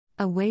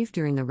A wave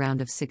during the round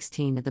of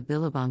 16 at the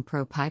Billabong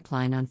Pro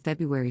Pipeline on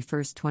February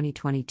 1,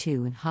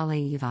 2022 in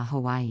Haleiwa,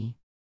 Hawaii.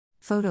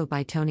 Photo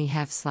by Tony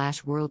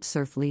Heff / World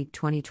Surf League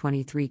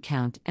 2023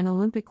 Count and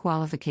Olympic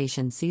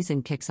qualification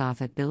season kicks off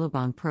at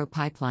Billabong Pro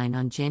Pipeline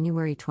on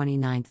January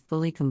 29.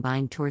 Fully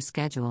combined tour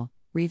schedule,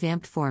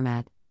 revamped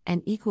format,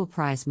 and equal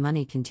prize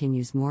money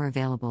continues. More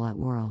available at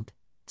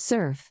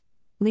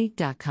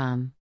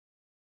worldsurfleague.com.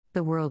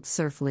 The World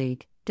Surf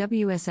League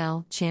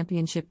WSL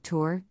Championship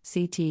Tour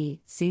 (CT)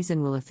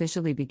 season will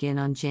officially begin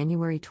on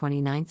January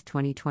 29,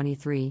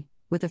 2023,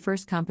 with the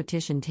first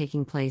competition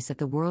taking place at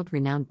the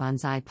world-renowned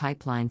Banzai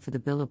Pipeline for the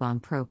Billabong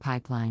Pro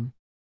Pipeline.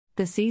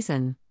 The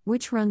season,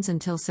 which runs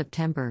until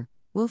September,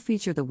 will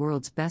feature the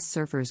world's best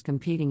surfers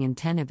competing in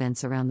 10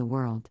 events around the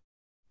world.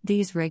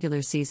 These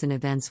regular season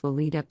events will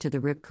lead up to the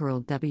Rip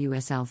Curl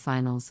WSL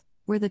Finals,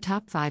 where the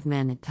top 5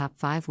 men and top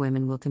 5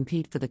 women will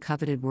compete for the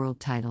coveted world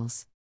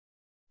titles.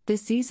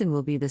 This season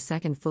will be the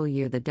second full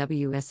year the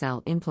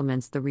WSL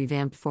implements the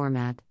revamped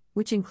format,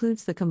 which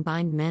includes the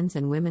combined men's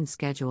and women's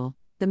schedule,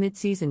 the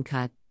mid-season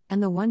cut,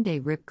 and the one-day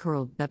Rip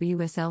Curl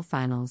WSL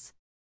Finals.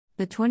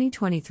 The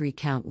 2023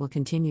 count will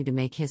continue to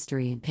make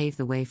history and pave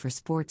the way for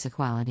sports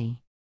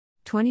equality.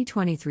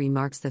 2023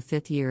 marks the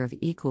 5th year of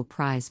equal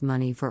prize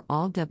money for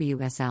all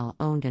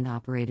WSL-owned and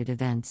operated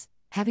events,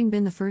 having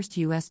been the first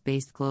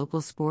U.S.-based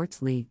global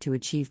sports league to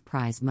achieve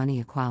prize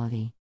money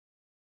equality.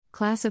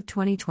 Class of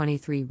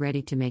 2023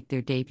 ready to make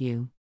their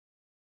debut.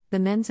 The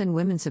men's and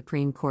women's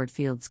Supreme Court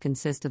fields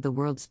consist of the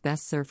world's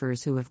best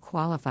surfers who have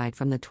qualified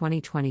from the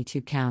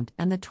 2022 Count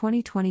and the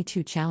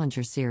 2022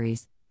 Challenger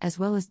Series, as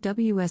well as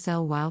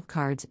WSL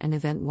wildcards and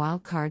event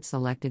wildcards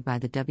selected by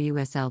the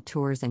WSL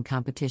Tours and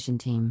Competition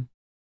Team.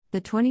 The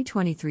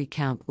 2023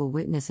 Count will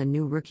witness a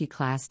new rookie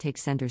class take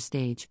center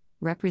stage,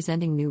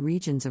 representing new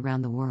regions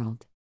around the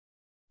world.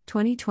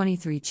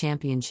 2023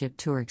 Championship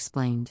Tour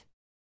explained.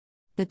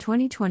 The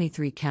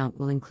 2023 Count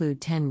will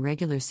include 10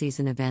 regular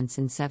season events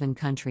in 7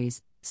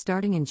 countries,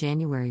 starting in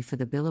January for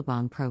the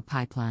Billabong Pro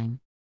Pipeline.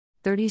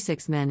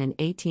 36 men and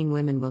 18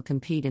 women will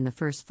compete in the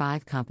first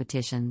 5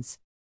 competitions.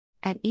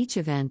 At each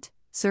event,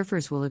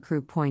 surfers will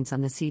accrue points on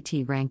the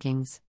CT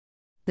rankings.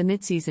 The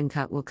mid-season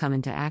cut will come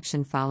into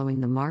action following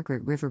the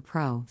Margaret River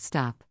Pro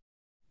Stop.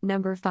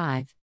 Number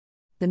 5.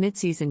 The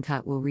mid-season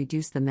cut will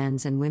reduce the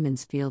men's and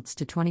women's fields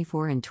to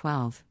 24 and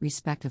 12,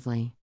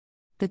 respectively.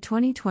 The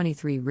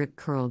 2023 Rip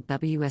Curl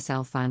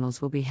WSL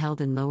Finals will be held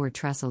in Lower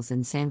Trestles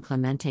in San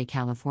Clemente,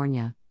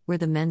 California, where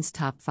the men's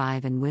top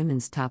 5 and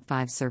women's top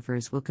 5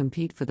 surfers will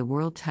compete for the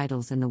world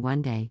titles in the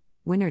one-day,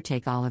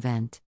 winner-take-all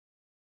event.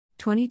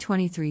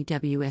 2023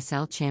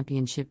 WSL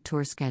Championship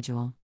Tour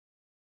Schedule.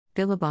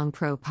 Billabong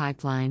Pro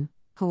Pipeline,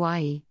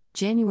 Hawaii,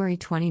 January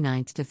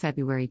 29 to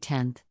February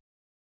 10.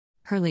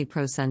 Hurley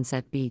Pro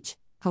Sunset Beach,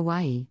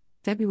 Hawaii,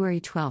 February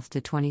 12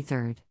 to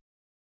 23.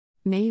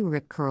 May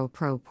Rip Curl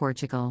Pro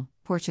Portugal,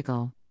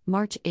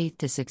 March 8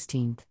 to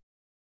 16.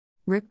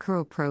 Rip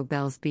Curl Pro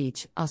Bells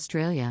Beach,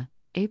 Australia,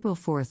 April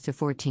 4 to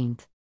 14.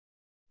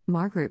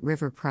 Margaret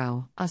River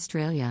Pro,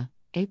 Australia,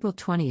 April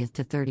 20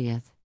 to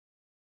 30.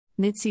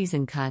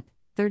 Mid-season cut,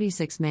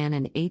 36-man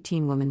and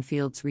 18-woman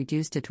fields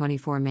reduced to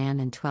 24-man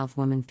and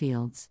 12-woman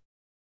fields.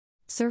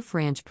 Surf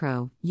Ranch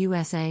Pro,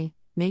 USA,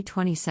 May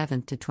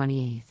 27 to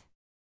 28.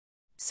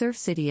 Surf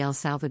City El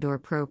Salvador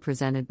Pro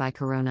presented by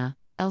Corona,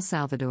 El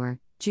Salvador,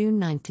 June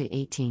 9 to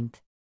 18.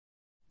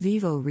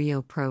 Vivo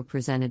Rio Pro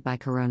presented by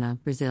Corona,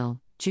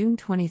 Brazil, June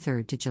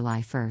 23 to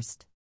July 1.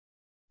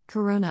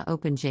 Corona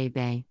Open J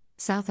Bay,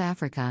 South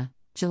Africa,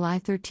 July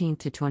 13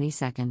 to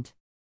 22.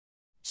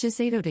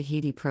 Shiseido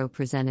Tahiti Pro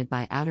presented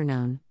by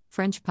Outerknown,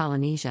 French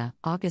Polynesia,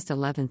 August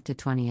 11 to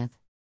 20.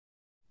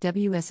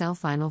 WSL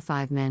Final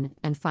 5 Men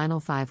and Final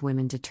 5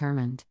 Women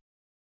determined.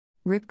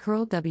 Rip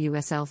Curl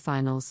WSL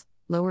Finals,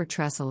 Lower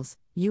Trestles,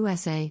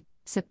 USA,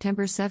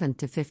 September 7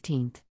 to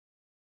 15.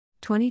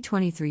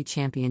 2023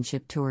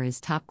 Championship Tour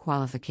is top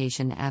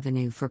qualification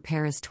avenue for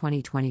Paris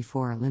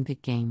 2024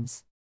 Olympic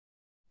Games.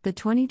 The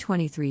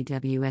 2023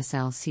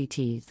 WSL-CT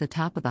is the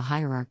top of the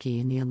hierarchy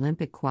in the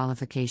Olympic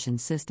qualification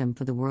system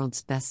for the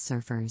world's best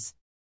surfers.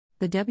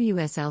 The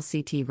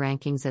WSL-CT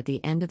rankings at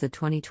the end of the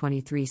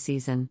 2023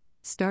 season,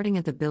 starting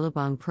at the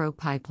Billabong Pro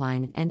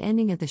Pipeline and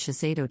ending at the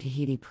Shiseido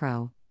Tahiti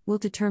Pro, will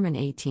determine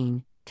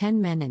 10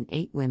 men and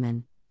 8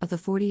 women, of the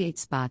 48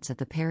 spots at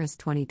the Paris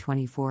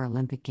 2024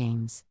 Olympic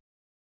Games.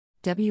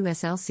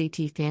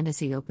 WSL-CT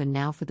Fantasy Open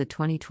now for the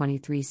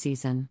 2023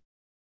 season.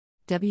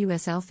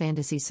 WSL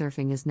Fantasy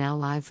Surfing is now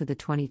live for the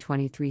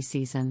 2023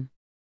 season.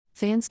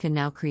 Fans can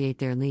now create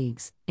their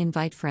leagues,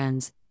 invite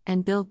friends,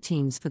 and build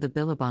teams for the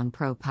Billabong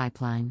Pro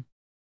Pipeline.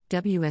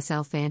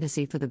 WSL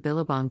Fantasy for the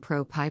Billabong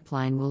Pro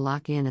Pipeline will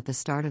lock in at the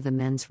start of the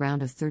men's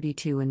round of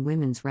 32 and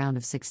women's round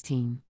of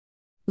 16.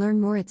 Learn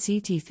more at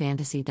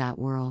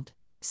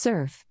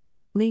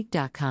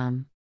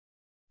ctfantasy.worldsurfleague.com.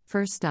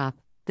 First stop,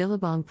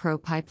 Billabong Pro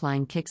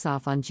Pipeline kicks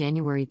off on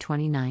January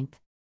 29.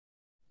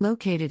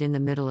 Located in the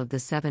middle of the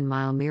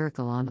 7-mile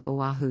miracle on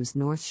Oahu's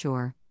North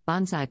Shore,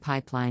 Banzai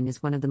Pipeline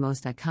is one of the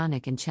most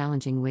iconic and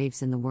challenging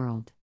waves in the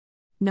world.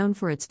 Known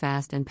for its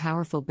fast and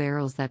powerful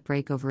barrels that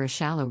break over a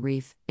shallow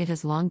reef, it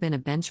has long been a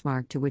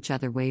benchmark to which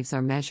other waves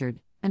are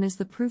measured, and is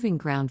the proving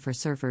ground for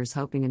surfers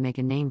hoping to make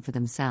a name for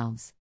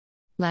themselves.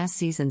 Last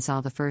season saw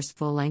the first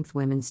full-length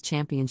Women's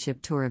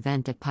Championship Tour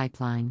event at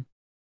Pipeline.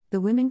 The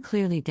women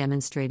clearly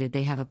demonstrated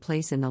they have a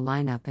place in the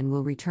lineup and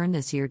will return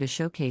this year to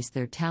showcase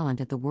their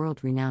talent at the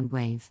world-renowned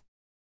wave.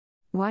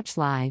 Watch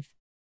live.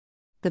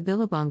 The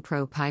Billabong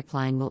Pro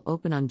Pipeline will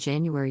open on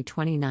January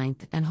 29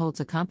 and holds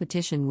a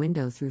competition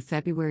window through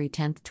February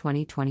 10,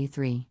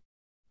 2023.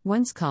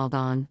 Once called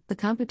on, the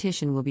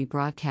competition will be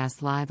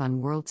broadcast live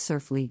on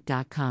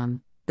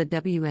WorldSurfLeague.com, the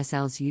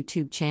WSL's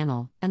YouTube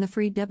channel, and the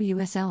free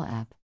WSL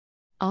app.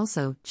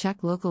 Also,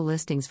 check local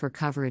listings for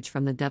coverage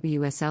from the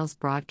WSL's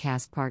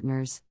broadcast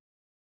partners.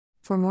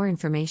 For more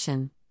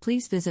information,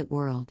 please visit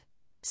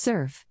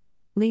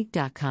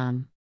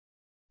WorldSurfLeague.com.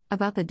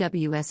 About the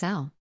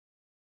WSL.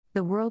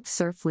 The World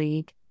Surf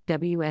League,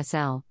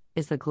 WSL,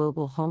 is the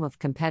global home of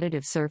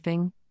competitive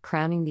surfing,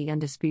 crowning the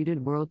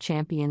undisputed world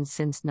champions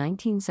since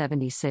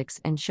 1976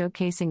 and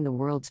showcasing the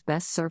world's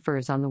best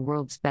surfers on the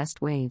world's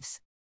best waves.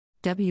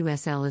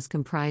 WSL is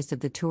comprised of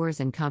the Tours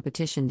and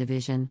Competition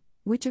Division,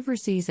 which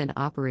oversees and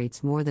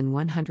operates more than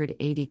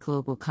 180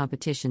 global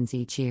competitions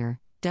each year,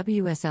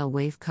 WSL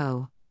Wave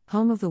Co.,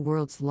 home of the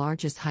world's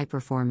largest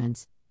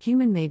high-performance,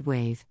 human-made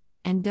wave,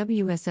 and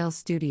WSL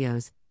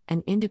Studios,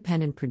 an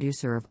independent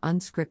producer of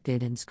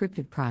unscripted and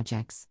scripted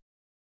projects.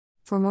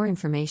 For more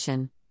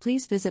information,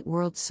 please visit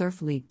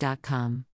WorldSurfLeague.com.